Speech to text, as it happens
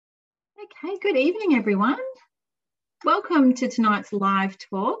Okay, good evening, everyone. Welcome to tonight's live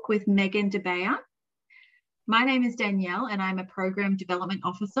talk with Megan De Beer. My name is Danielle and I'm a Program Development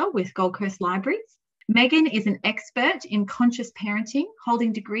Officer with Gold Coast Libraries. Megan is an expert in conscious parenting,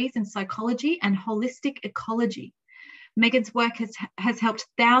 holding degrees in psychology and holistic ecology. Megan's work has helped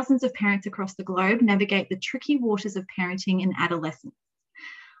thousands of parents across the globe navigate the tricky waters of parenting in adolescence.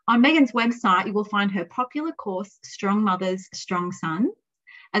 On Megan's website, you will find her popular course, Strong Mothers, Strong Sons,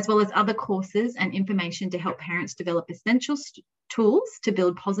 as well as other courses and information to help parents develop essential tools to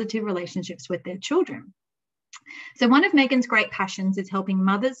build positive relationships with their children. So one of Megan's great passions is helping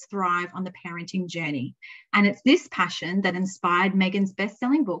mothers thrive on the parenting journey. And it's this passion that inspired Megan's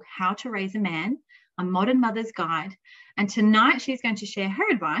best-selling book, How to Raise a Man, A Modern Mother's Guide. And tonight she's going to share her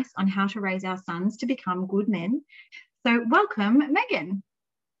advice on how to raise our sons to become good men. So welcome, Megan.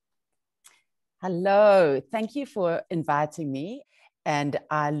 Hello, thank you for inviting me. And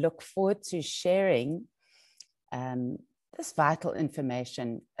I look forward to sharing this vital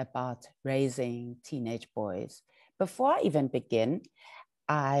information about raising teenage boys. Before I even begin,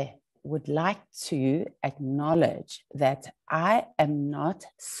 I would like to acknowledge that I am not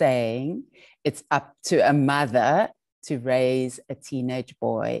saying it's up to a mother to raise a teenage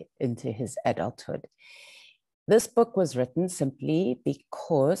boy into his adulthood. This book was written simply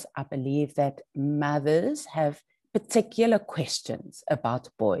because I believe that mothers have particular questions about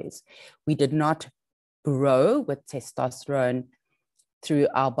boys. We did not grow with testosterone through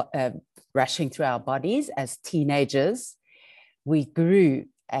our rushing through our bodies as teenagers. We grew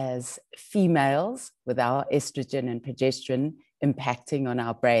as females with our estrogen and progesterone impacting on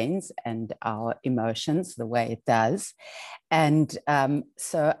our brains and our emotions the way it does. And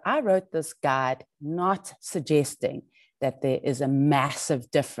so I wrote this guide not suggesting that there is a massive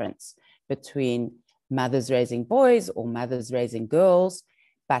difference between mothers raising boys or mothers raising girls,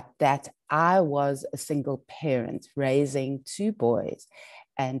 but that I was a single parent raising two boys.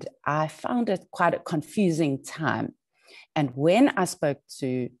 And I found it quite a confusing time. And when my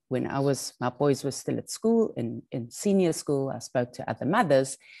boys were still at school, in senior school, I spoke to other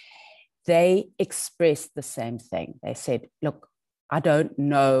mothers, they expressed the same thing. They said, look, I don't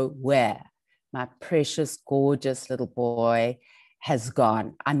know where my precious, gorgeous little boy has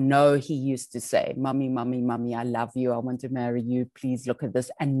gone. I know he used to say, mommy, mommy, mommy, I love you. I want to marry you. Please look at this.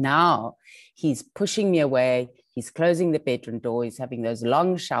 And now he's pushing me away. He's closing the bedroom door. He's having those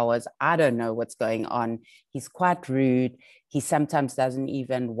long showers. I don't know what's going on. He's quite rude. He sometimes doesn't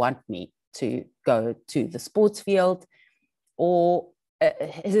even want me to go to the sports field, or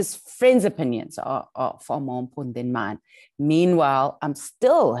his friends' opinions are far more important than mine. Meanwhile, I'm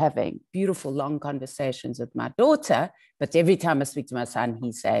still having beautiful, long conversations with my daughter, but every time I speak to my son,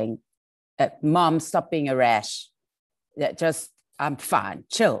 he's saying, Mom, stop being a rash. I'm fine,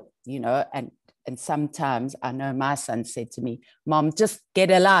 chill, and sometimes I know my son said to me, Mom, just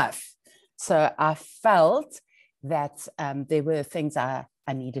get a life. So I felt that there were things I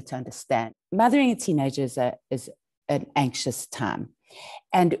needed to understand. Mothering a teenager is an anxious time.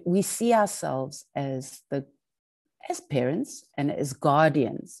 And we see ourselves as parents and as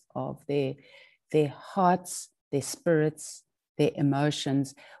guardians of their hearts, their spirits, their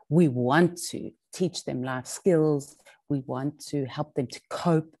emotions. We want to teach them life skills. We want to help them to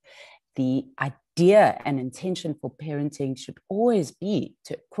cope. The idea and intention for parenting should always be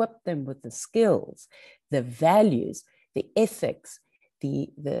to equip them with the skills, the values, the ethics,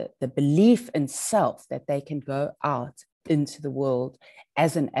 the belief in self that they can go out into the world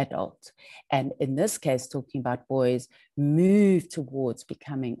as an adult. And in this case, talking about boys, move towards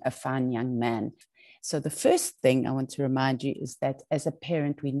becoming a fine young man. So the first thing I want to remind you is that as a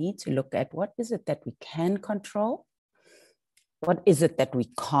parent, we need to look at what is it that we can control, what is it that we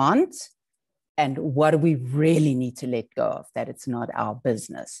can't, and what do we really need to let go of, that it's not our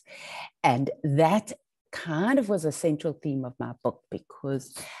business. And that kind of was a central theme of my book,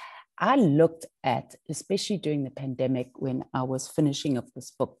 because I looked at, especially during the pandemic when I was finishing up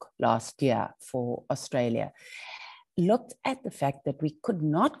this book last year for Australia, looked at the fact that we could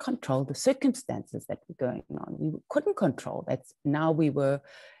not control the circumstances that were going on. We couldn't control that. Now we were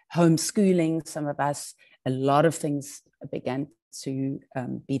homeschooling, some of us, a lot of things began to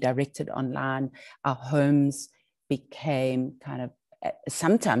be directed online. Our homes became kind of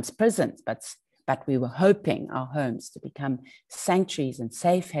sometimes prisons, but we were hoping our homes to become sanctuaries and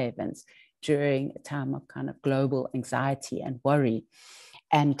safe havens during a time of kind of global anxiety and worry.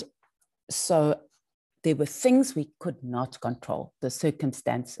 And so there were things we could not control, the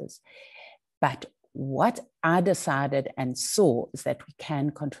circumstances. But what I decided and saw is that we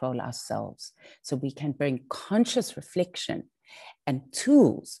can control ourselves. So we can bring conscious reflection and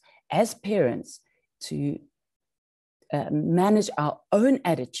tools as parents to manage our own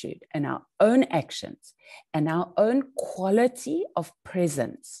attitude and our own actions and our own quality of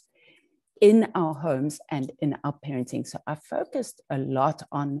presence in our homes and in our parenting. So I focused a lot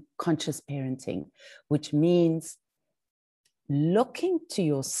on conscious parenting, which means looking to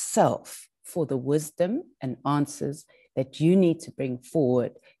yourself for the wisdom and answers that you need to bring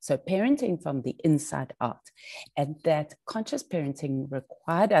forward. So parenting from the inside out. And that conscious parenting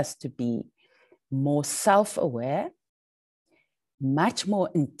required us to be more self-aware, much more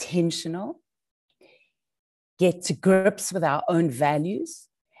intentional, get to grips with our own values,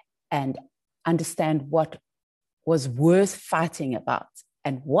 and understand what was worth fighting about.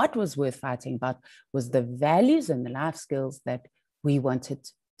 And what was worth fighting about was the values and the life skills that we wanted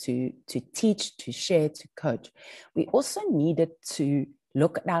to teach, to share, to coach. We also needed to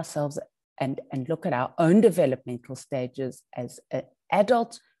look at ourselves and look at our own developmental stages as an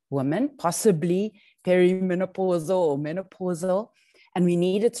adult woman, possibly perimenopausal or menopausal. And we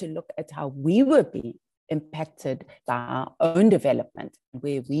needed to look at how we were being impacted by our own development,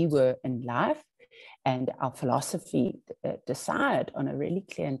 where we were in life. And our philosophy decided on a really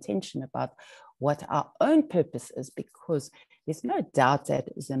clear intention about what our own purpose is, because there's no doubt that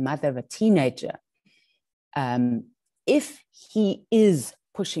as a mother of a teenager, if he is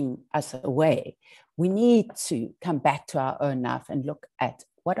pushing us away, we need to come back to our own life and look at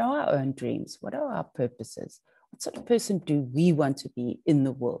what are our own dreams, what are our purposes, what sort of person do we want to be in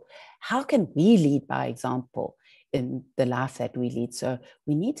the world? How can we lead by example in the life that we lead? So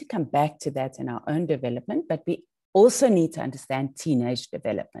we need to come back to that in our own development, but we also need to understand teenage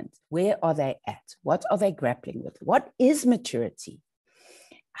development. Where are they at? What are they grappling with? What is maturity?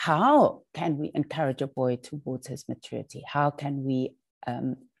 How can we encourage a boy towards his maturity? How can we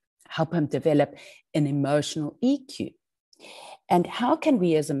help him develop an emotional EQ? And how can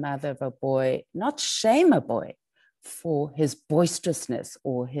we, as a mother of a boy, not shame a boy for his boisterousness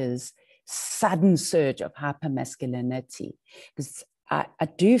or his sudden surge of hypermasculinity? Because I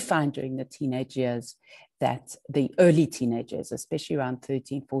do find during the teenage years that the early teenagers, especially around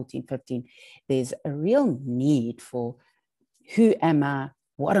 13, 14, 15, there's a real need for who am I?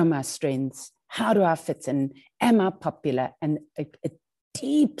 What are my strengths? How do I fit in? Am I popular? And a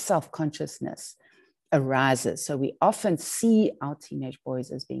deep self-consciousness arises. So we often see our teenage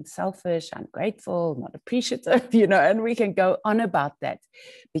boys as being selfish, ungrateful, not appreciative, and we can go on about that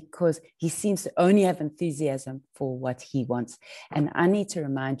because he seems to only have enthusiasm for what he wants. And I need to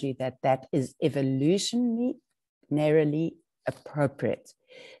remind you that that is evolutionarily appropriate.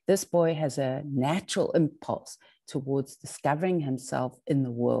 This boy has a natural impulse towards discovering himself in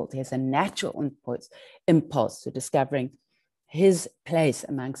the world. He has a natural impulse to discovering his place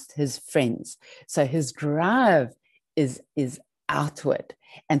amongst his friends. So his drive is outward.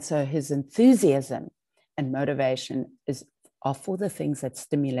 And so his enthusiasm and motivation are for the things that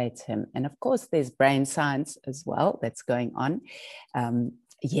stimulate him. And of course, there's brain science as well that's going on.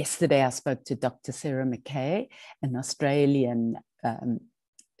 Yesterday, I spoke to Dr. Sarah McKay, an Australian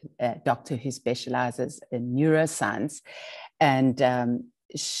doctor who specializes in neuroscience. And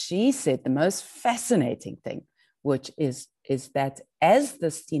she said the most fascinating thing, which is that as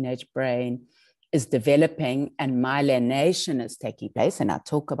this teenage brain is developing and myelination is taking place, and I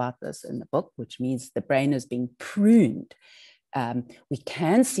talk about this in the book, which means the brain is being pruned, we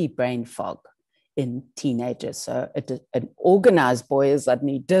can see brain fog in teenagers. So an organized boy is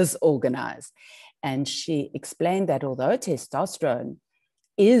suddenly disorganized. And she explained that although testosterone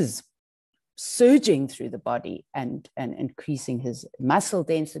is surging through the body and increasing his muscle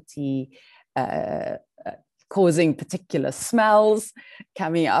density, causing particular smells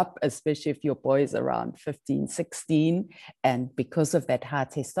coming up, especially if your boy is around 15, 16, and because of that high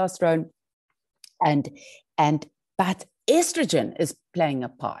testosterone. But estrogen is playing a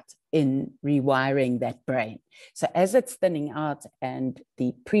part in rewiring that brain. So as it's thinning out and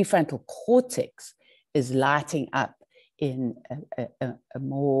the prefrontal cortex is lighting up in a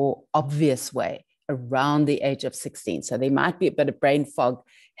more obvious way around the age of 16. So there might be a bit of brain fog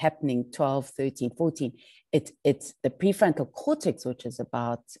happening 12, 13, 14. It's the prefrontal cortex, which is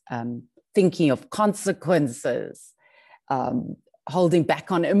about thinking of consequences, holding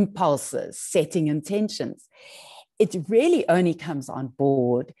back on impulses, setting intentions. It really only comes on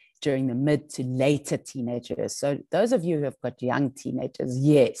board during the mid to later teenagers. So those of you who have got young teenagers,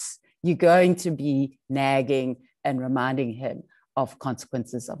 yes, you're going to be nagging and reminding him of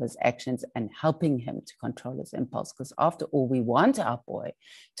consequences of his actions and helping him to control his impulse. Because after all, we want our boy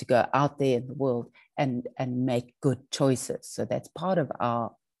to go out there in the world and make good choices. So that's part of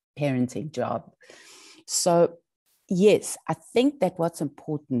our parenting job. So yes, I think that what's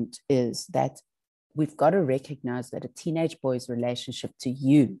important is that we've got to recognize that a teenage boy's relationship to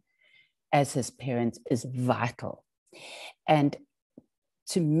you as his parent is vital. And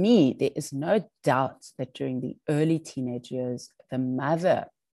to me, there is no doubt that during the early teenage years, the mother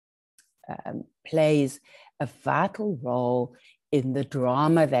plays a vital role in the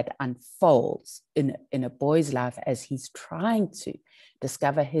drama that unfolds in a boy's life as he's trying to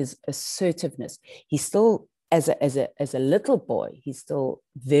discover his assertiveness. He's still, as a little boy, he's still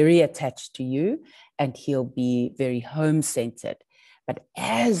very attached to you, and he'll be very home-centered. But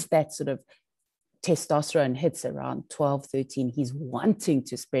as that sort of testosterone hits around 12, 13, he's wanting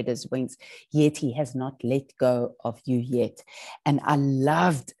to spread his wings, yet he has not let go of you yet. And I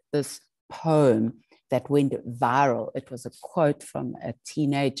loved this poem that went viral. It was a quote from a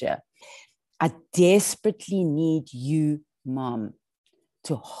teenager. I desperately need you, Mom,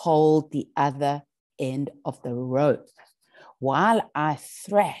 to hold the other end of the rope while I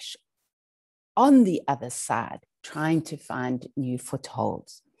thrash on the other side, trying to find new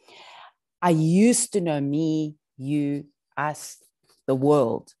footholds. I used to know me, you, us, the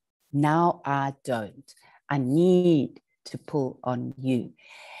world. Now I don't. I need to pull on you.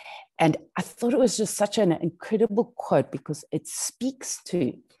 And I thought it was just such an incredible quote because it speaks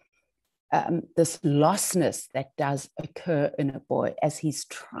to this lostness that does occur in a boy as he's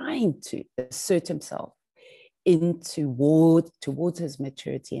trying to assert himself towards his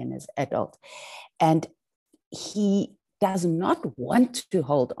maturity and his adult. And he does not want to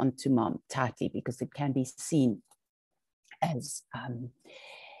hold on to Mom tightly because it can be seen as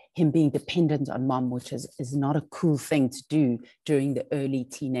him being dependent on Mom, which is not a cool thing to do during the early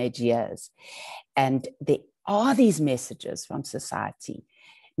teenage years. And there are these messages from society,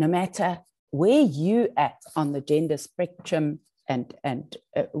 no matter where you at on the gender spectrum and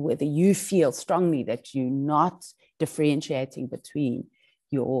whether you feel strongly that you're not differentiating between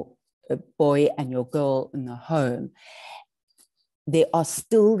your boy and your girl in the home, there are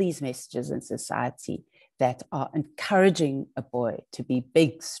still these messages in society that are encouraging a boy to be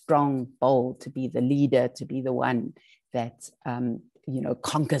big, strong, bold, to be the leader, to be the one that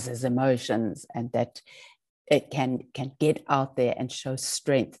conquers his emotions, and that it can get out there and show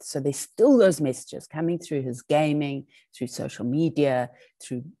strength. So there's still those messages coming through his gaming, through social media,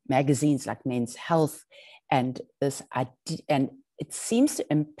 through magazines like Men's Health, and this idea, and it seems to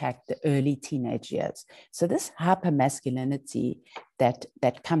impact the early teenage years. So this hypermasculinity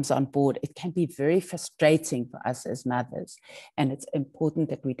that comes on board, it can be very frustrating for us as mothers. And it's important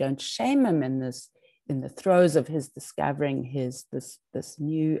that we don't shame him in the throes of his discovering this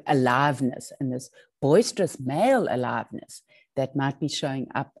new aliveness and this boisterous male aliveness that might be showing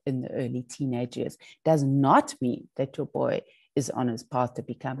up in the early teenage years. Does not mean that your boy is on his path to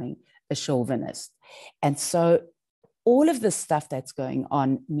becoming a chauvinist. And so all of this stuff that's going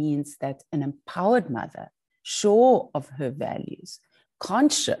on means that an empowered mother, sure of her values,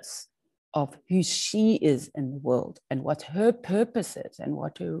 conscious of who she is in the world and what her purpose is and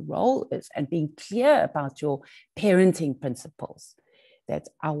what her role is, and being clear about your parenting principles, that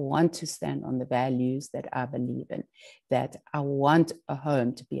I want to stand on the values that I believe in, that I want a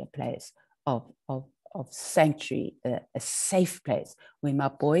home to be a place of sanctuary, a safe place where my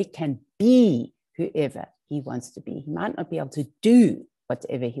boy can be whoever he wants to be. He might not be able to do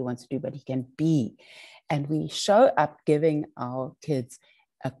whatever he wants to do, but he can be. And we show up giving our kids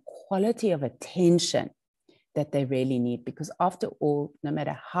a quality of attention that they really need, because after all, no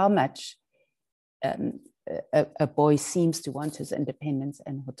matter how much a boy seems to want his independence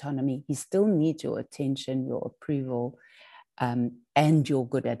and autonomy, he still needs your attention, your approval, and your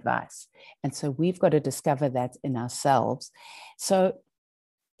good advice. And so we've got to discover that in ourselves. So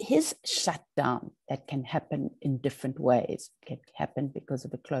his shutdown, that can happen in different ways. It can happen because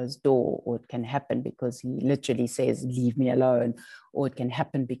of a closed door, or it can happen because he literally says, leave me alone, or it can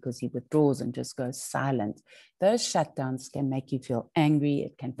happen because he withdraws and just goes silent. Those shutdowns can make you feel angry.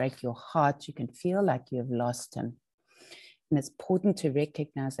 It can break your heart. You can feel like you have lost him. And it's important to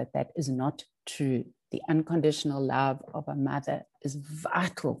recognize that that is not true. The unconditional love of a mother is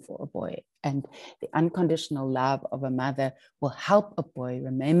vital for a boy. And the unconditional love of a mother will help a boy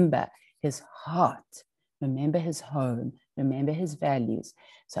remember his heart, remember his home, remember his values.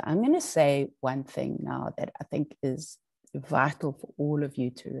 So I'm going to say one thing now that I think is vital for all of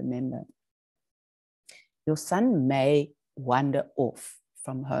you to remember. Your son may wander off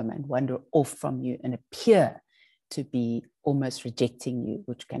from home and wander off from you and appear to be almost rejecting you,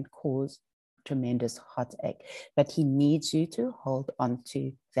 which can cause tremendous heartache. But he needs you to hold on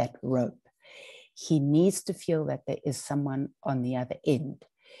to that rope. He needs to feel that there is someone on the other end,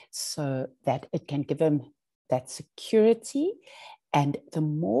 so that it can give him that security. And the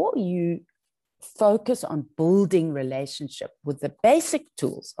more you focus on building relationship with the basic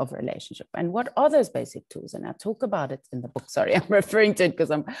tools of relationship. And what are those basic tools? And I talk about it in the book. Sorry, I'm referring to it because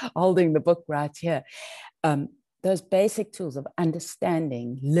I'm holding the book right here. Those basic tools of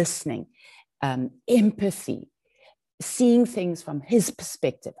understanding, listening, empathy, seeing things from his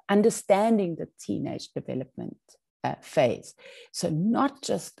perspective, understanding the teenage development phase. So not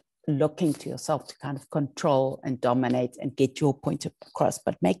just looking to yourself to kind of control and dominate and get your point across,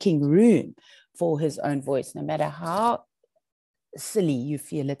 but making room for his own voice, no matter how silly you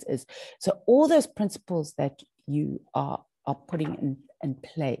feel it is. So all those principles that you are putting in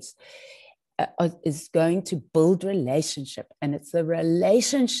place is going to build relationship. And it's the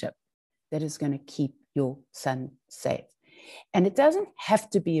relationship that is going to keep your son safe. And it doesn't have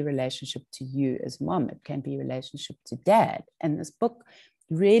to be a relationship to you as mom. It can be a relationship to dad. And this book,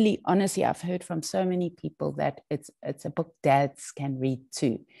 really, honestly, I've heard from so many people that it's a book dads can read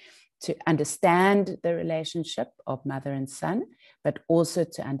too, to understand the relationship of mother and son, but also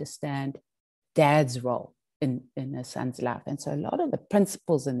to understand dad's role in a son's life. And so a lot of the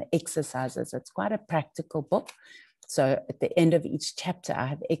principles and the exercises, it's quite a practical book. So at the end of each chapter, I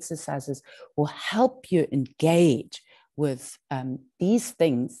have exercises will help you engage with these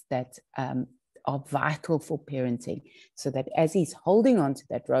things that are vital for parenting, so that as he's holding on to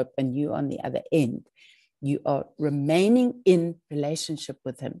that rope and you on the other end, you are remaining in relationship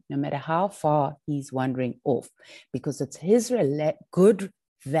with him, no matter how far he's wandering off, because it's his good,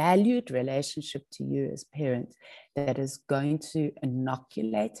 valued relationship to you as parents that is going to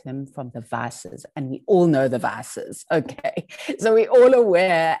inoculate him from the vices. And we all know the vices, okay? So we're all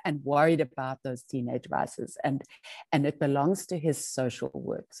aware and worried about those teenage vices, and it belongs to his social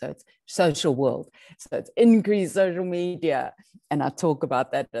work. So it's social world. So it's increased social media. And I talk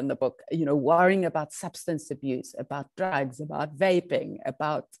about that in the book, worrying about substance abuse, about drugs, about vaping,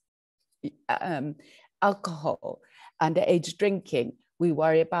 about alcohol, underage drinking. We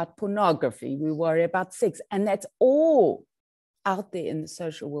worry about pornography. We worry about sex. And that's all out there in the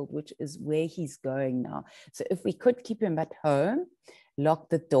social world, which is where he's going now. So if we could keep him at home, lock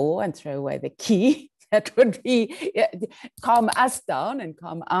the door and throw away the key, that would be calm us down and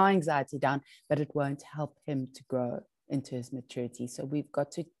calm our anxiety down, but it won't help him to grow into his maturity. So we've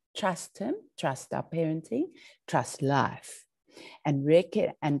got to trust him, trust our parenting, trust life.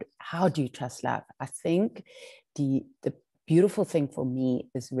 And how do you trust life? I think the beautiful thing for me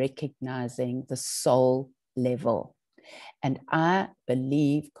is recognizing the soul level. And I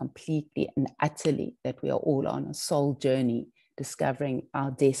believe completely and utterly that we are all on a soul journey, discovering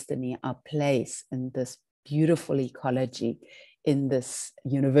our destiny, our place in this beautiful ecology, in this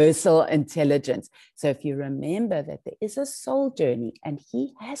universal intelligence. So if you remember that there is a soul journey and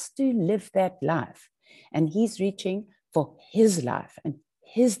he has to live that life, and he's reaching for his life and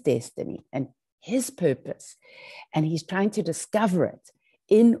his destiny and his purpose, and he's trying to discover it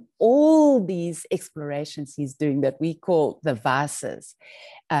in all these explorations he's doing that we call the vices.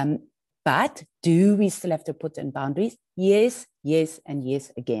 But do we still have to put in boundaries? Yes, yes, and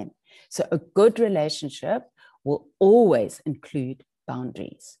yes again. So a good relationship will always include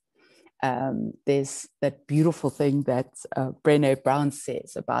boundaries. There's that beautiful thing that Brené Brown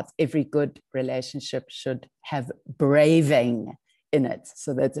says about every good relationship should have braving in it.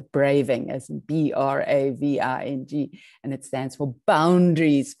 So that's braving, as in BRAVING, and it stands for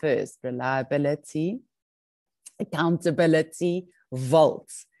boundaries first: reliability, accountability,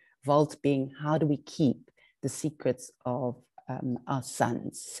 vault being how do we keep the secrets of our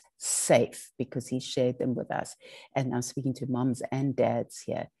sons safe because he shared them with us. And I'm speaking to moms and dads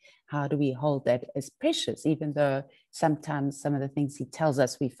here. How do we hold that as precious, even though sometimes some of the things he tells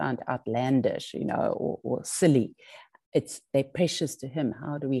us we find outlandish, or silly? They're precious to him.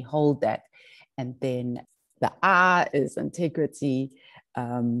 How do we hold that? And then the R is integrity,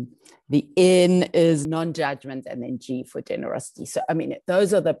 the N is non-judgment, and then G for generosity. So,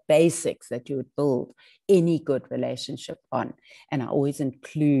 those are the basics that you would build any good relationship on. And I always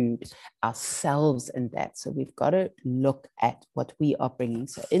include ourselves in that. So we've got to look at what we are bringing.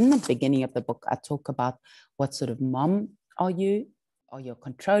 So in the beginning of the book, I talk about what sort of mom are you? Are you a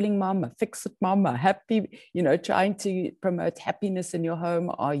controlling mom, a fix-it mom, a happy, trying to promote happiness in your home?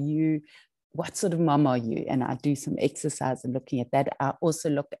 What sort of mom are you? And I do some exercise in looking at that. I also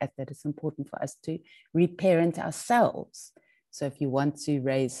look at that it's important for us to reparent ourselves. So if you want to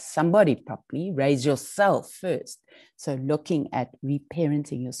raise somebody properly, raise yourself first. So looking at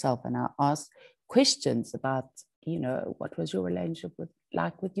reparenting yourself. And I ask questions about, what was your relationship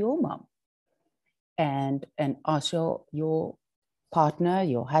with your mom? And ask your partner,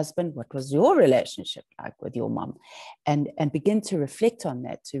 your husband, what was your relationship like with your mom? And begin to reflect on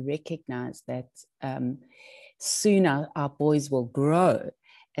that, to recognize that soon our boys will grow,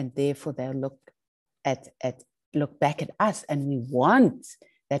 and therefore they'll look back at us, and we want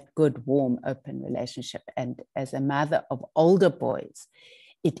that good, warm, open relationship. And as a mother of older boys,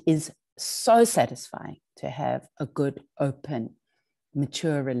 it is so satisfying to have a good, open,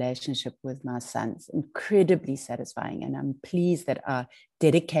 mature relationship with my sons. Incredibly satisfying. And I'm pleased that I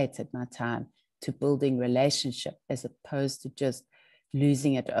dedicated my time to building relationship as opposed to just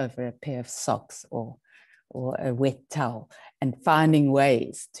losing it over a pair of socks or a wet towel, and finding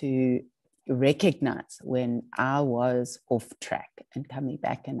ways to recognize when I was off track and coming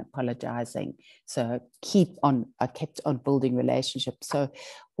back and apologizing. So I kept on building relationships. So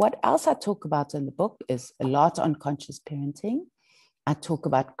what else I talk about in the book is a lot on conscious parenting. I talk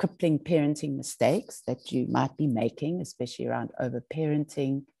about crippling parenting mistakes that you might be making, especially around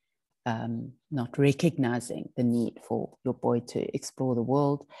overparenting, not recognizing the need for your boy to explore the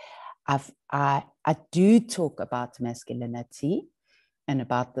world. I do talk about masculinity and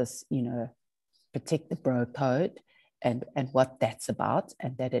about this, protect the bro code and what that's about,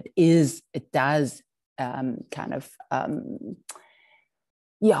 and that it does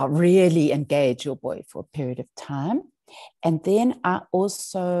really engage your boy for a period of time. And then I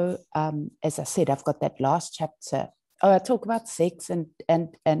also, as I said, I've got that last chapter. I talk about sex and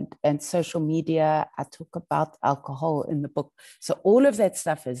social media. I talk about alcohol in the book. So all of that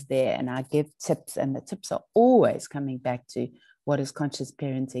stuff is there, and I give tips, and the tips are always coming back to what is conscious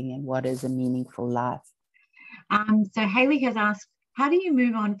parenting and what is a meaningful life. So Haley has asked, how do you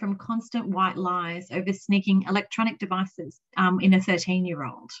move on from constant white lies over sneaking electronic devices in a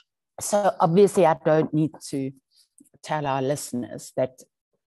 13-year-old? So obviously I don't need to tell our listeners that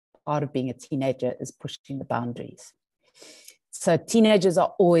part of being a teenager is pushing the boundaries. So teenagers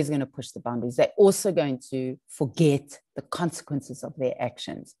are always going to push the boundaries. They're also going to forget the consequences of their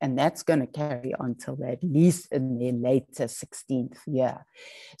actions. And that's going to carry on till they're at least in their later 16th year.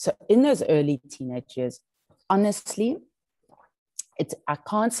 So in those early teenage years, honestly, I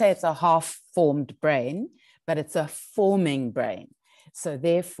can't say it's a half-formed brain, but it's a forming brain. So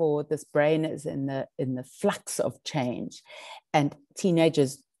therefore, this brain is in the flux of change. And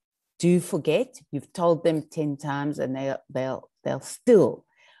teenagers do forget. You've told them 10 times and they'll still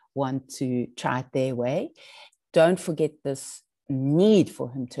want to try it their way. Don't forget this need for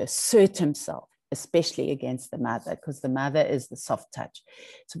him to assert himself, especially against the mother, because the mother is the soft touch.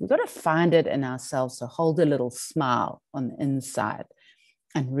 So we've got to find it in ourselves to hold a little smile on the inside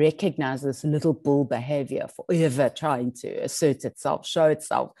and recognize this little bull behavior forever trying to assert itself, show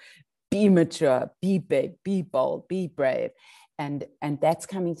itself, be mature, be big, be bold, be brave. And that's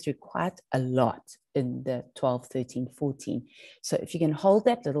coming through quite a lot in the 12, 13, 14. So if you can hold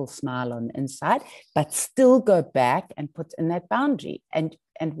that little smile on the inside, but still go back and put in that boundary. And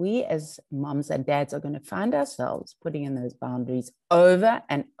we as moms and dads are going to find ourselves putting in those boundaries over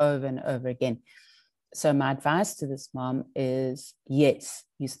and over and over again. So my advice to this mom is, yes,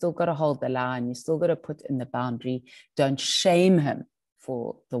 you still got to hold the line. You still got to put in the boundary. Don't shame him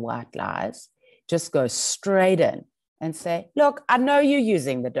for the white lies. Just go straight in and say, look, I know you're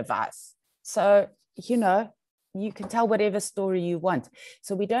using the device. So, you can tell whatever story you want.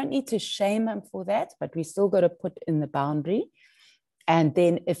 So we don't need to shame him for that, but we still got to put in the boundary. And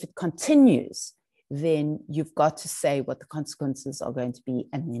then if it continues, then you've got to say what the consequences are going to be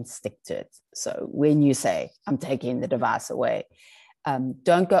and then stick to it. So when you say, I'm taking the device away,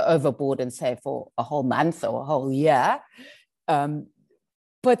 don't go overboard and say for a whole month or a whole year.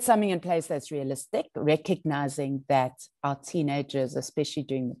 Put something in place that's realistic, recognizing that our teenagers, especially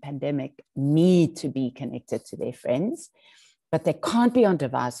during the pandemic, need to be connected to their friends, but they can't be on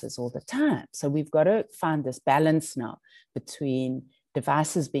devices all the time. So we've got to find this balance now between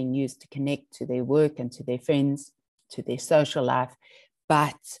devices being used to connect to their work and to their friends, to their social life,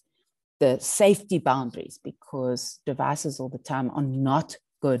 but the safety boundaries, because devices all the time are not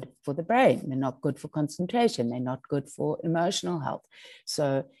good for the brain. They're not good for concentration. They're not good for emotional health.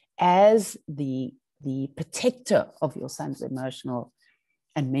 So as the protector of your son's emotional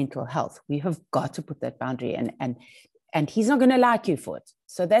and mental health, we have got to put that boundary in, and he's not going to like you for it.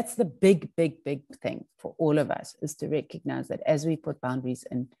 So that's the big, big, big thing for all of us, is to recognize that as we put boundaries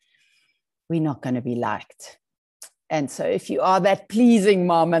in, we're not going to be liked. And so if you are that pleasing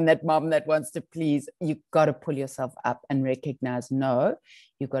mom and that mom that wants to please, you've got to pull yourself up and recognize, no,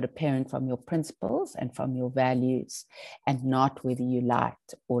 you've got to parent from your principles and from your values, and not whether you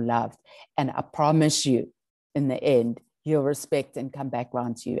liked or loved. And I promise you, in the end, you'll respect and come back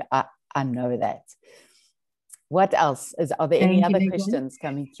around to you. I know that. What else? Are there any Thank you, other Megan. questions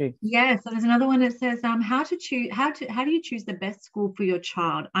coming through? Yeah, so there's another one that says, how do you choose the best school for your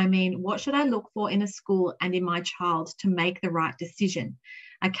child? I mean, what should I look for in a school and in my child to make the right decision?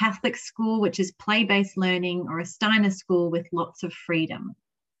 A Catholic school, which is play-based learning, or a Steiner school with lots of freedom?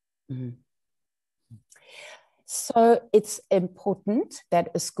 Mm-hmm. So it's important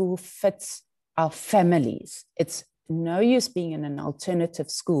that a school fits our families. It's no use being in an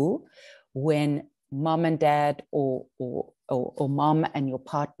alternative school when mom and dad or mom and your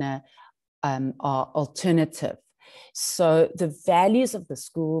partner are alternative. So the values of the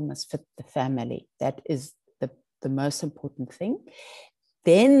school must fit the family. That is the most important thing.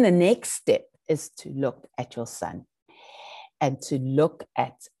 Then the next step is to look at your son and to look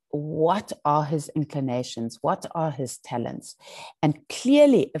at what are his inclinations, what are his talents. And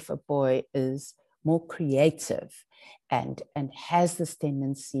clearly, if a boy is more creative and has this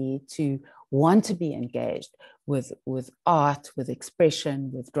tendency to want to be engaged with art, with expression,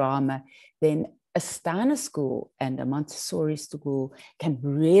 with drama, then a Steiner school and a Montessori school can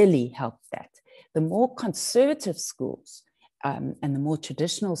really help that. The more conservative schools and the more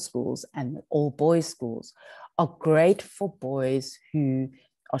traditional schools and all boys schools are great for boys who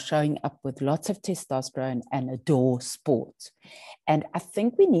are showing up with lots of testosterone and adore sport. And I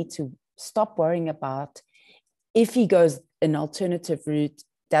think we need to stop worrying about if he goes an alternative route,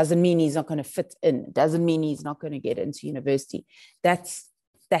 doesn't mean he's not going to fit in, doesn't mean he's not going to get into university. That's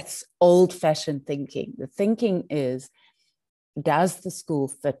old-fashioned thinking. The thinking is, does the school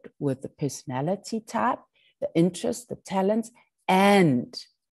fit with the personality type, the interests, the talents, and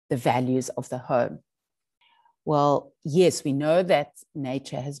the values of the home? Well, yes, we know that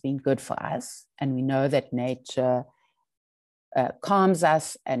nature has been good for us, and we know that nature calms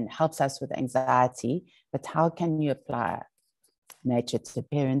us and helps us with anxiety, but how can you apply nature to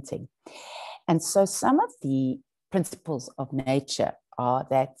parenting? And so some of the principles of nature are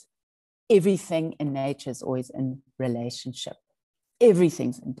that everything in nature is always in relationship.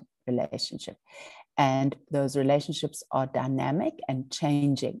 Everything's in relationship. And those relationships are dynamic and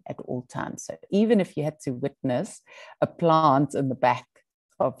changing at all times. So even if you had to witness a plant in the back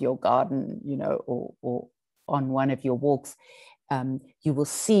of your garden, or on one of your walks, you will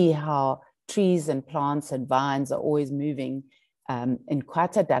see how trees and plants and vines are always moving in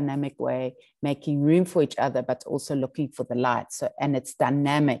quite a dynamic way, making room for each other, but also looking for the light. So, and it's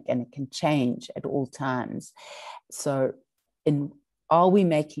dynamic and it can change at all times. So are we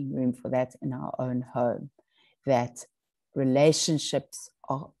making room for that in our own home? That relationships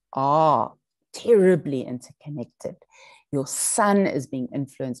are terribly interconnected. Your son is being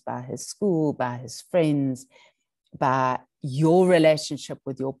influenced by his school, by his friends, by your relationship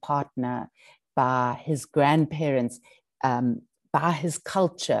with your partner, by his grandparents, by his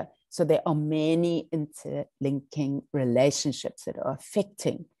culture. So there are many interlinking relationships that are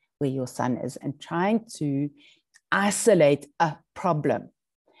affecting where your son is, and trying to isolate a problem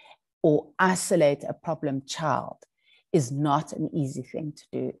or isolate a problem child is not an easy thing to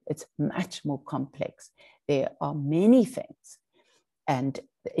do. It's much more complex. There are many things. And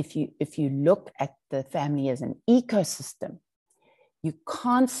if you look at the family as an ecosystem, you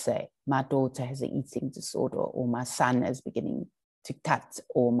can't say my daughter has an eating disorder, or my son is beginning to cut,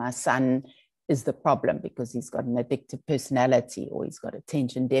 or my son is the problem because he's got an addictive personality, or he's got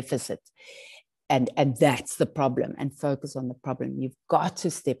attention deficit. And that's the problem, and focus on the problem. You've got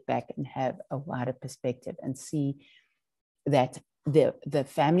to step back and have a wider perspective and see that the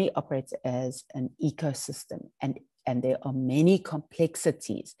family operates as an ecosystem, and there are many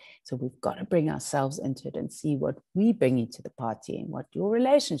complexities. So we've got to bring ourselves into it and see what we bring into the party and what your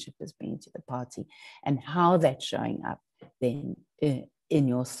relationship is bringing to the party and how that's showing up then in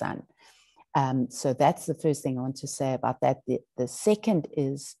your son. So that's the first thing I want to say about that. The second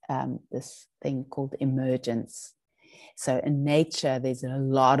is this thing called emergence. So in nature, there's a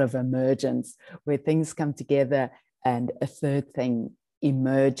lot of emergence where things come together and a third thing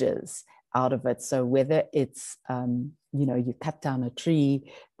emerges out of it. So whether it's, you cut down a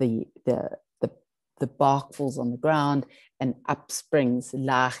tree, the bark falls on the ground and up springs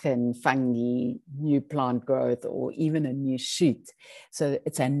lichen, fungi, new plant growth, or even a new shoot. So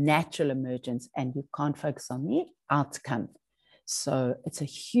it's a natural emergence, and you can't focus on the outcome. So it's a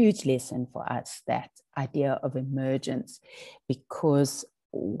huge lesson for us, that idea of emergence, because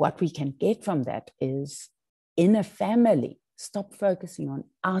what we can get from that is, in a family, stop focusing on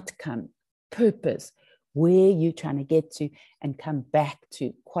outcome, purpose, where you're trying to get to, and come back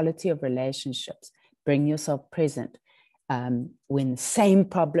to quality of relationships. Bring yourself present. When the same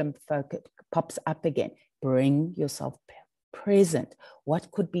problem pops up again, bring yourself present.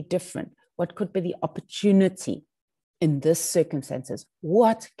 What could be different? What could be the opportunity in this circumstances?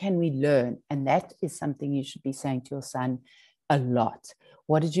 What can we learn? And that is something you should be saying to your son a lot.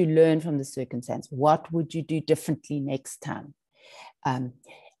 What did you learn from the circumstance? What would you do differently next time?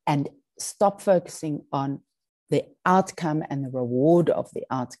 And stop focusing on the outcome and the reward of the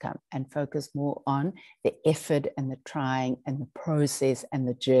outcome, and focus more on the effort and the trying and the process and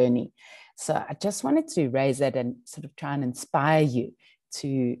the journey. So I just wanted to raise that and sort of try and inspire you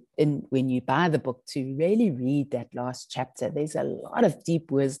to, when you buy the book, to really read that last chapter. There's a lot of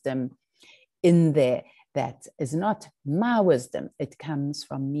deep wisdom in there that is not my wisdom. It comes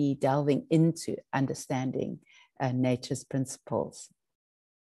from me delving into understanding nature's principles.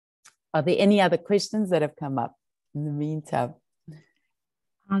 Are there any other questions that have come up in the meantime?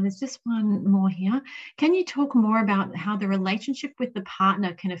 There's just one more here. Can you talk more about how the relationship with the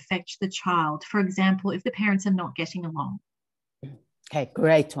partner can affect the child? For example, if the parents are not getting along. Okay,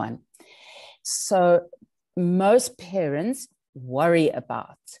 great one. So most parents worry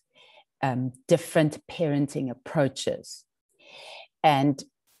about different parenting approaches, and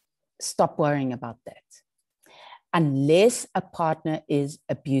stop worrying about that. Unless a partner is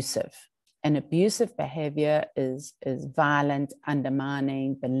abusive. And abusive behavior is violent,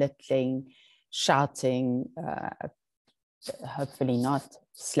 undermining, belittling, shouting, hopefully not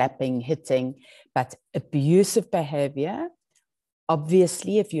slapping, hitting, but abusive behavior.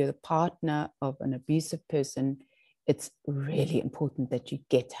 Obviously, if you're the partner of an abusive person, it's really important that you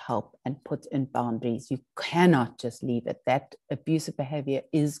get help and put in boundaries. You cannot just leave it. That abusive behavior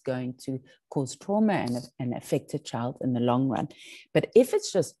is going to cause trauma and affect a child in the long run. But if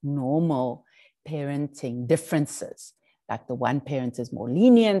it's just normal parenting differences, like the one parent is more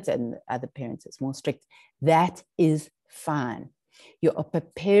lenient and the other parent is more strict, that is fine. You are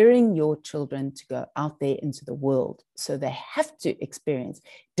preparing your children to go out there into the world. So they have to experience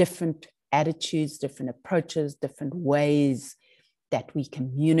different attitudes, different approaches, different ways that we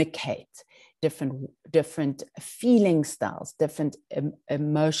communicate, different feeling styles, different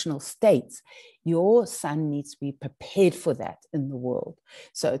emotional states. Your son needs to be prepared for that in the world.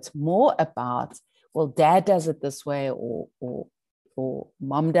 So it's more about, well, dad does it this way, or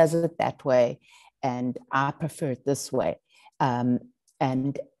mom does it that way, and I prefer it this way.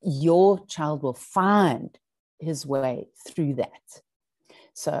 And your child will find his way through that.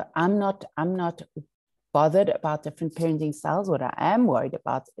 So I'm not bothered about different parenting styles. What I am worried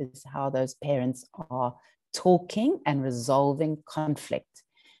about is how those parents are talking and resolving conflict.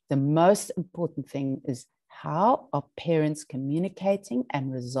 The most important thing is, how are parents communicating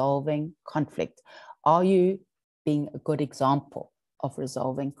and resolving conflict? Are you being a good example of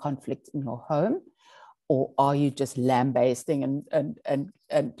resolving conflict in your home? Or are you just lambasting and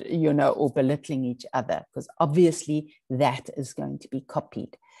or belittling each other? Because obviously that is going to be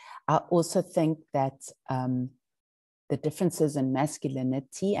copied. I also think that the differences in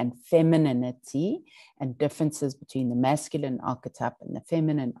masculinity and femininity, and differences between the masculine archetype and the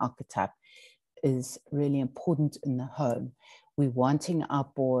feminine archetype, is really important in the home. We're wanting our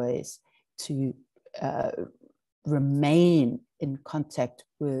boys to remain in contact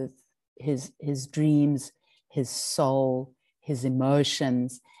with his dreams, his soul, his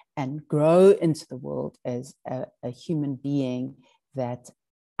emotions, and grow into the world as a human being that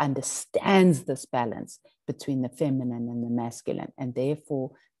understands this balance between the feminine and the masculine. And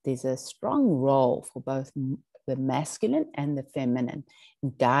therefore, there's a strong role for both the masculine and the feminine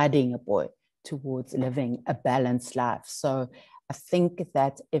in guiding a boy towards living a balanced life. So I think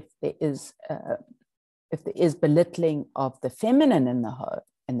that if there is belittling of the feminine in the home,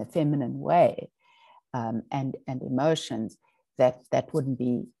 in the feminine way, and emotions, that wouldn't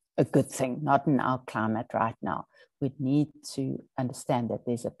be a good thing, not in our climate right now. We need to understand that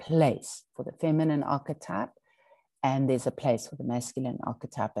there's a place for the feminine archetype and there's a place for the masculine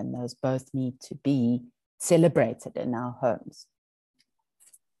archetype, and those both need to be celebrated in our homes.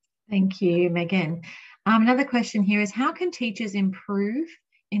 Thank you, Megan. Another question here is, how can teachers improve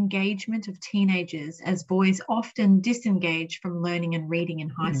engagement of teenagers, as boys often disengage from learning and reading in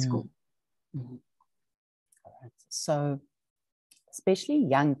high school? Mm-hmm. Right. So especially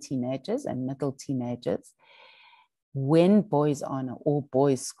young teenagers and middle teenagers, when boys are in an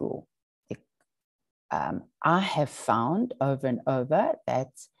all-boys school, I have found over and over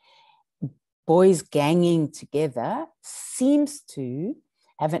that boys ganging together seems to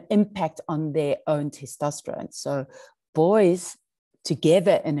have an impact on their own testosterone. So boys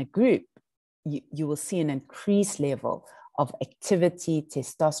together in a group, you will see an increased level of activity,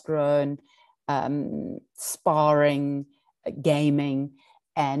 testosterone, sparring, gaming.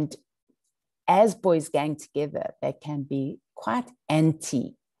 And as boys gang together, they can be quite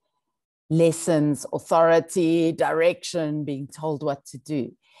anti lessons, authority, direction, being told what to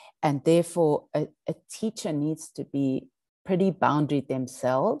do. And therefore, a teacher needs to be pretty boundary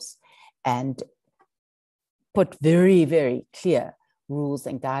themselves and put very, very clear rules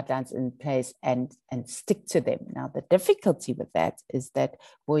and guidelines in place and stick to them. Now, the difficulty with that is that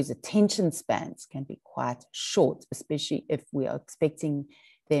boys' attention spans can be quite short, especially if we are expecting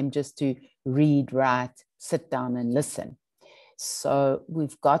them just to read, write, sit down and listen. So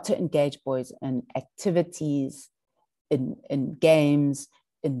we've got to engage boys in activities, in games,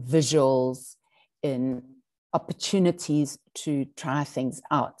 in visuals, in opportunities to try things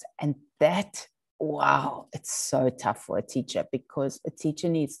out. And that, wow, it's so tough for a teacher, because a teacher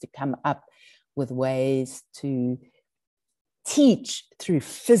needs to come up with ways to teach through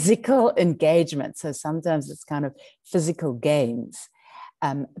physical engagement. So sometimes it's kind of physical games,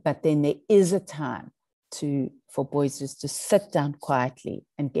 but then there is a time for boys just to sit down quietly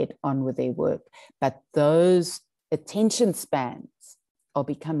and get on with their work. But those attention spans are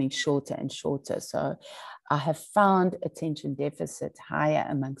becoming shorter and shorter. So I have found attention deficit higher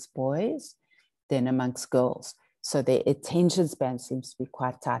amongst boys than amongst girls. So their attention span seems to be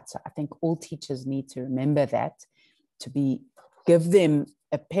quite tight. So I think all teachers need to remember that, give them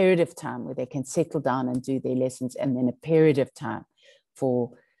a period of time where they can settle down and do their lessons, and then a period of time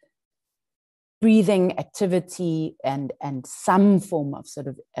for breathing activity and some form of sort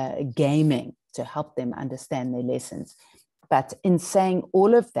of gaming to help them understand their lessons. But in saying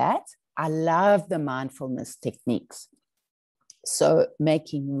all of that, I love the mindfulness techniques. So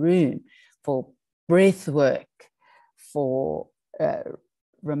making room for breath work, for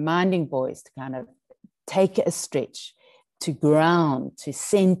reminding boys to kind of take a stretch, to ground, to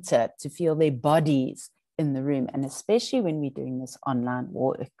center, to feel their bodies in the room. And especially when we're doing this online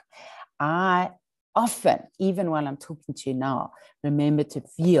work, I often, even while I'm talking to you now, remember to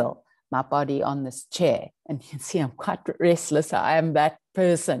feel my body on this chair. And you can see I'm quite restless. I am that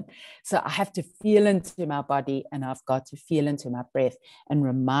person. So I have to feel into my body, and I've got to feel into my breath and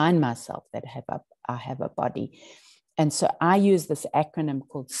remind myself that I have a body. And so I use this acronym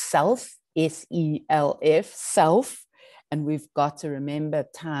called SELF, S-E-L-F, SELF. And we've got to remember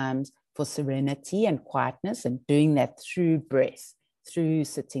times for serenity and quietness, and doing that through breath, through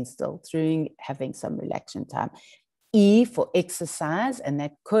sitting still, through having some relaxation time. E for exercise, and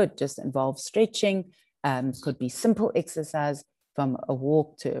that could just involve stretching, could be simple exercise from a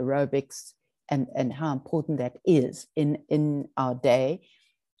walk to aerobics, and how important that is in our day.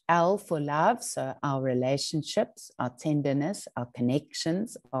 L for love, so our relationships, our tenderness, our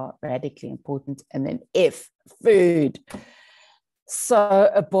connections are radically important. And then F, food. So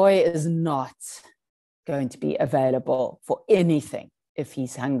a boy is not going to be available for anything if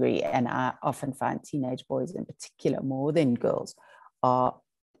he's hungry. And I often find teenage boys in particular, more than girls, are,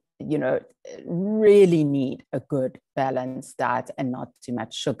 really need a good balanced diet and not too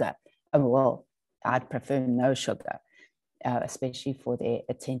much sugar. Well, I'd prefer no sugar, especially for their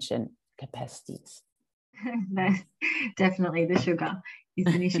attention capacities. No, definitely the sugar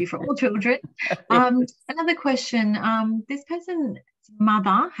is an issue for all children. Another question, this person's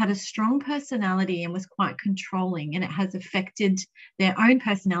mother had a strong personality and was quite controlling, and it has affected their own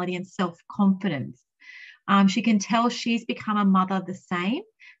personality and self-confidence. She can tell she's become a mother the same.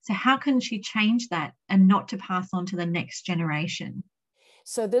 So how can she change that and not to pass on to the next generation?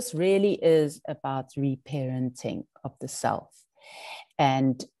 So this really is about reparenting of the self.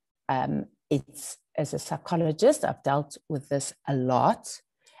 And it's, as a psychologist, I've dealt with this a lot,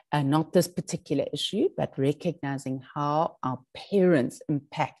 and not this particular issue, but recognizing how our parents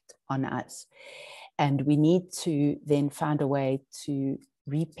impact on us. And we need to then find a way to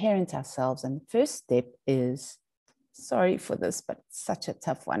reparent ourselves. And the first step is, sorry for this, but it's such a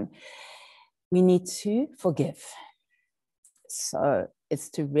tough one. We need to forgive. So it's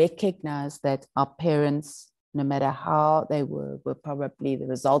to recognize that our parents, no matter how they were probably the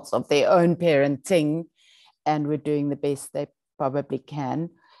results of their own parenting, and we're doing the best they probably could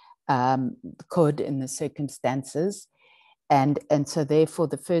in the circumstances. And so therefore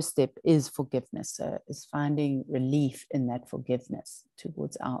the first step is forgiveness. So is finding relief in that forgiveness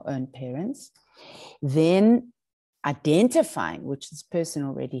towards our own parents. Then identifying, which this person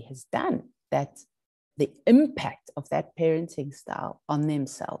already has done, that the impact of that parenting style on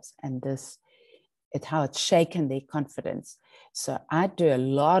themselves, and how it's shaken their confidence. So I do a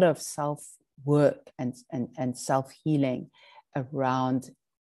lot of self-work and self-healing around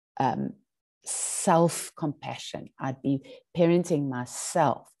self-compassion. I'd be parenting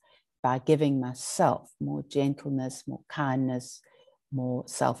myself by giving myself more gentleness, more kindness, more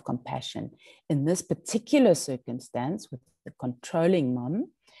self-compassion. In this particular circumstance with the controlling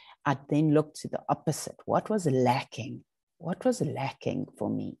mom, I then looked to the opposite. What was lacking? What was lacking for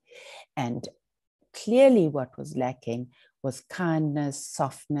me? And clearly what was lacking was kindness,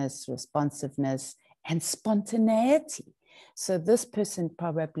 softness, responsiveness, and spontaneity. So this person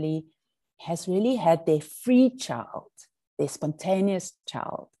probably has really had their free child, their spontaneous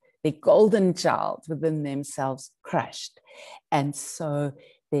child, their golden child within themselves crushed. And so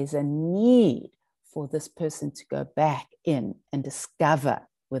there's a need for this person to go back in and discover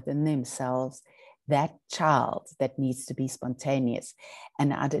within themselves that child that needs to be spontaneous.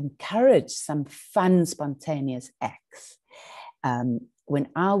 And I'd encourage some fun, spontaneous acts. When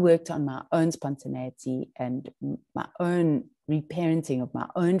I worked on my own spontaneity and my own reparenting of my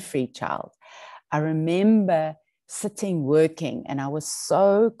own free child, I remember sitting working, and I was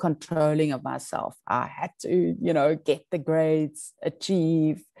so controlling of myself. I had to, get the grades,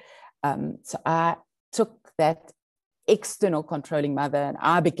 achieve. So I took that external controlling mother and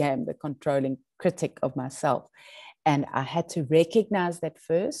I became the controlling critic of myself. And I had to recognize that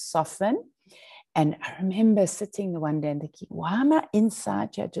first, soften. And I remember sitting the one day and thinking, why am I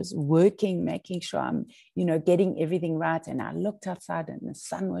inside here just working, making sure I'm, getting everything right? And I looked outside and the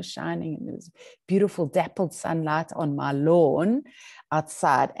sun was shining and there was beautiful dappled sunlight on my lawn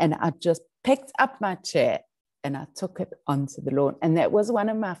outside. And I just picked up my chair and I took it onto the lawn. And that was one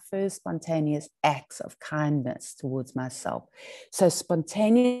of my first spontaneous acts of kindness towards myself. So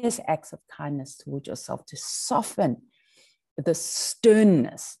spontaneous acts of kindness towards yourself to soften the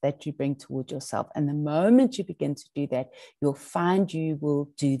sternness that you bring towards yourself. And the moment you begin to do that, you'll find you will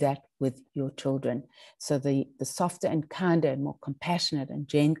do that with your children. So the softer and kinder and more compassionate and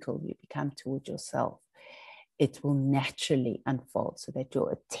gentle you become towards yourself, it will naturally unfold so that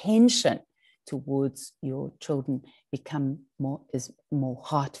your attention towards your children is more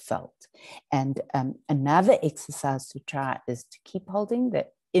heartfelt. And another exercise to try is to keep holding the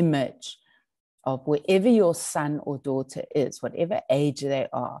image of wherever your son or daughter is, whatever age they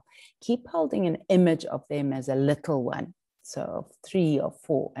are, keep holding an image of them as a little one, so of 3 or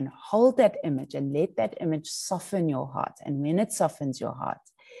 4, and hold that image and let that image soften your heart. And when it softens your heart,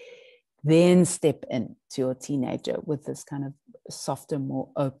 then step into your teenager with this kind of softer, more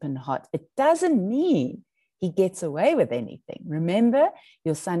open heart. It doesn't mean he gets away with anything. Remember,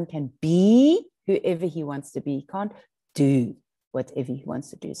 your son can be whoever he wants to be. He can't do whatever he wants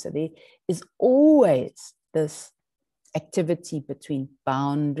to do. So there is always this activity between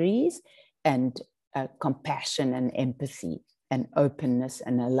boundaries and compassion and empathy and openness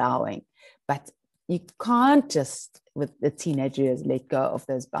and allowing. But you can't just, with the teenage years, let go of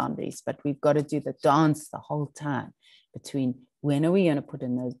those boundaries. But we've got to do the dance the whole time between when are we going to put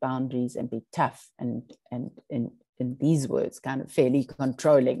in those boundaries and be tough and in these words, kind of fairly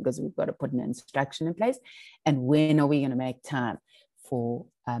controlling, because we've got to put an instruction in place. And when are we going to make time for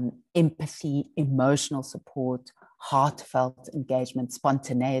empathy, emotional support, heartfelt engagement,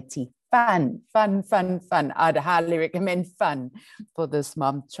 spontaneity, fun. I'd highly recommend fun for this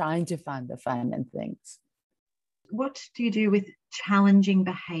mom, trying to find the fun in things. What do you do with challenging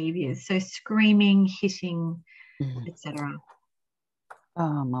behaviors? So screaming, hitting, etc.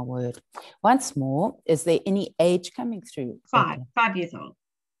 Oh, my word. Once more, is there any age coming through? 5 years old.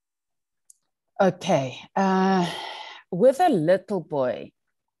 Okay. With a little boy,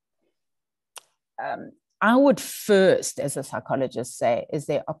 I would first, as a psychologist, say, is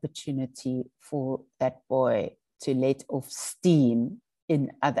there opportunity for that boy to let off steam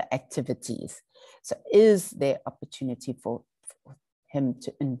in other activities? So is there opportunity for him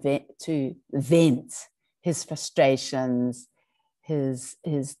to vent his frustrations, his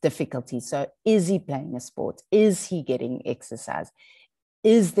difficulties? So is he playing a sport? Is he getting exercise?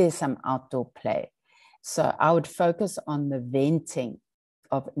 Is there some outdoor play? So I would focus on the venting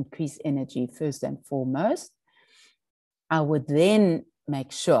of increased energy first and foremost. I would then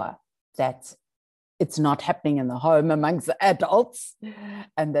make sure that it's not happening in the home amongst the adults,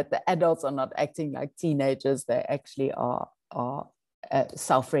 and that the adults are not acting like teenagers. They actually are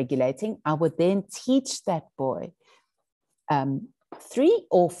self-regulating. I would then teach that boy 3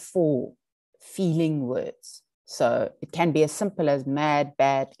 or 4 feeling words. So it can be as simple as mad,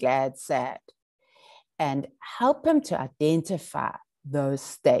 bad, glad, sad, and help him to identify those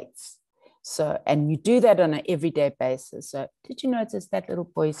states. So, and you do that on an everyday basis. So, did you notice that little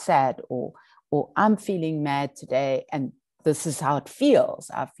boy's sad, or I'm feeling mad today, and this is how it feels.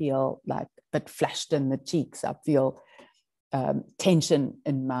 I feel like a bit flushed in the cheeks. I feel tension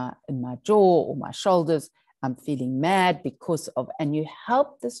in my jaw or my shoulders. I'm feeling mad because of, and you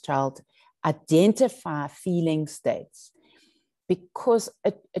help this child identify feeling states, because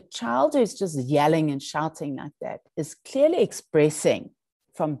a child who's just yelling and shouting like that is clearly expressing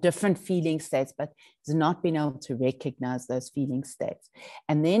from different feeling states, but has not been able to recognize those feeling states.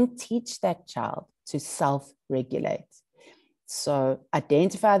 And then teach that child to self-regulate. So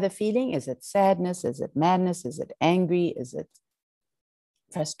identify the feeling. Is it sadness? Is it madness? Is it angry? Is it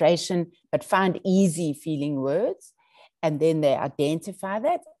frustration? But find easy feeling words. And then they identify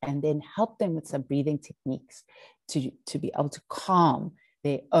that, and then help them with some breathing techniques to be able to calm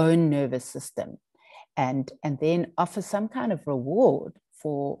their own nervous system. And then offer some kind of reward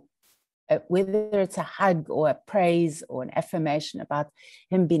for whether it's a hug or a praise or an affirmation about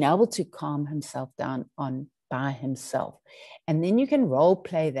him being able to calm himself down by himself. And then you can role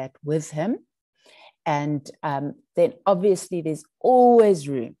play that with him. And then obviously there's always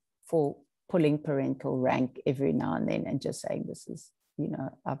room for pulling parental rank every now and then and just saying, this is,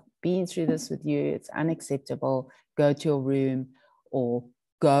 I've been through this with you. It's unacceptable. Go to your room, or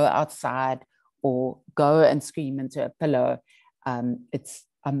go outside, or go and scream into a pillow.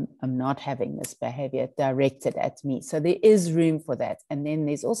 I'm not having this behavior directed at me. So there is room for that. And then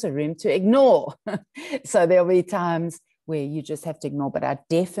there's also room to ignore. So there'll be times where you just have to ignore, but I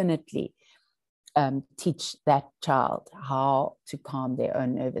definitely teach that child how to calm their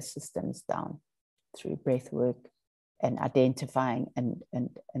own nervous systems down through breath work and identifying and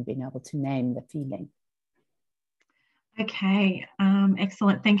being able to name the feeling. Okay,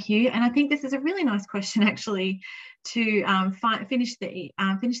 excellent, thank you. And I think this is a really nice question, actually, to finish the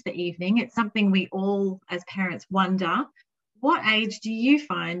evening. It's something we all, as parents, wonder. What age do you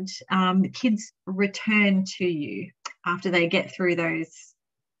find kids return to you after they get through those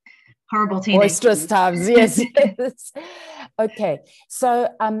horrible teenage boisterous times? Yes, yes. Okay, so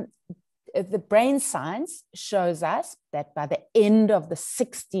the brain science shows us that by the end of the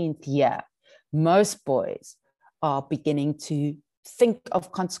 16th year, most boys are beginning to think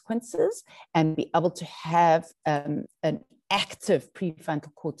of consequences and be able to have an active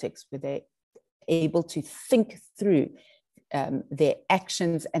prefrontal cortex where they're able to think through their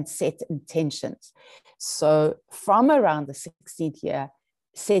actions and set intentions. So from around the 16th year,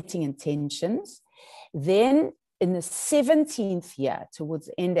 setting intentions, then in the 17th year towards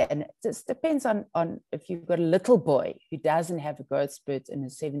the end, and it just depends on if you've got a little boy who doesn't have a growth spurt in the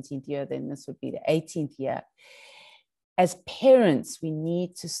 17th year, then this would be the 18th year. As parents, we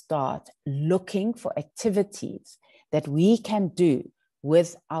need to start looking for activities that we can do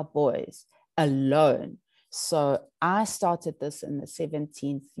with our boys alone. So I started this in the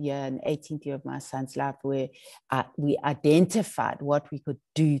 17th year and 18th year of my son's life, where we identified what we could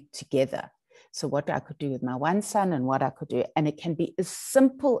do together. So what I could do with my one son and what I could do. And it can be as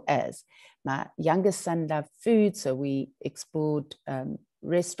simple as my youngest son loved food. So we explored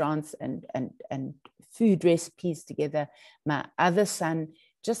restaurants and food recipes together. My other son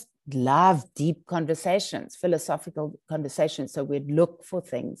just loved deep conversations, philosophical conversations. So we'd look for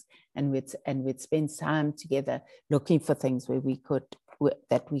things and we'd spend time together looking for things where we could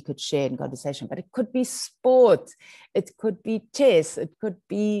share in conversation. But it could be sport, it could be chess, it could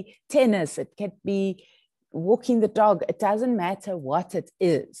be tennis, it could be walking the dog. It doesn't matter what it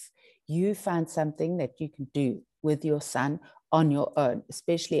is. You find something that you can do with your son on your own,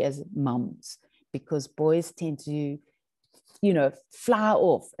 especially as moms, because boys tend to, fly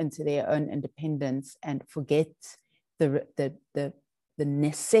off into their own independence and forget the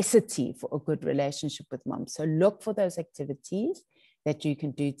necessity for a good relationship with mom. So look for those activities that you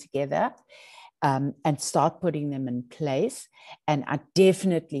can do together and start putting them in place. And I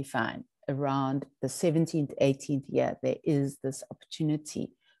definitely find around the 17th, 18th year, there is this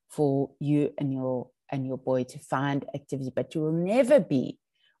opportunity for you and your boy to find activity, but you will never be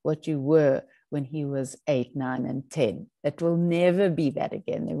what you were when he was 8, 9, and 10. It will never be that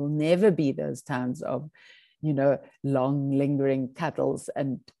again. There will never be those times of, long lingering cuddles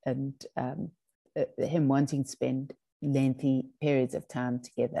and him wanting to spend lengthy periods of time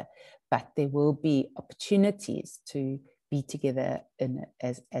together. But there will be opportunities to be together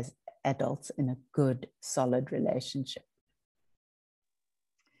as adults in a good, solid relationship.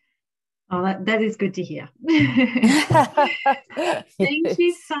 Oh, that is good to hear. Thank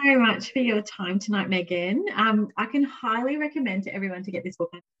you so much for your time tonight, Megan. I can highly recommend to everyone to get this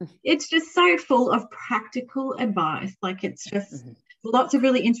book. It's just so full of practical advice. Like, it's just lots of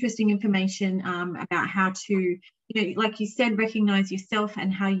really interesting information about how to, like you said, recognize yourself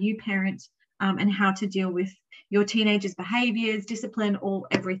and how you parent and how to deal with your teenagers' behaviors, discipline,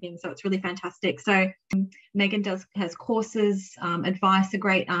 everything. So it's really fantastic. So Megan has courses, advice, you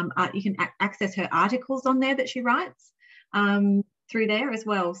can access her articles on there that she writes through there as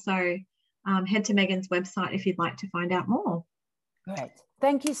well. So head to Megan's website if you'd like to find out more. Great.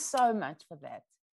 Thank you so much for that.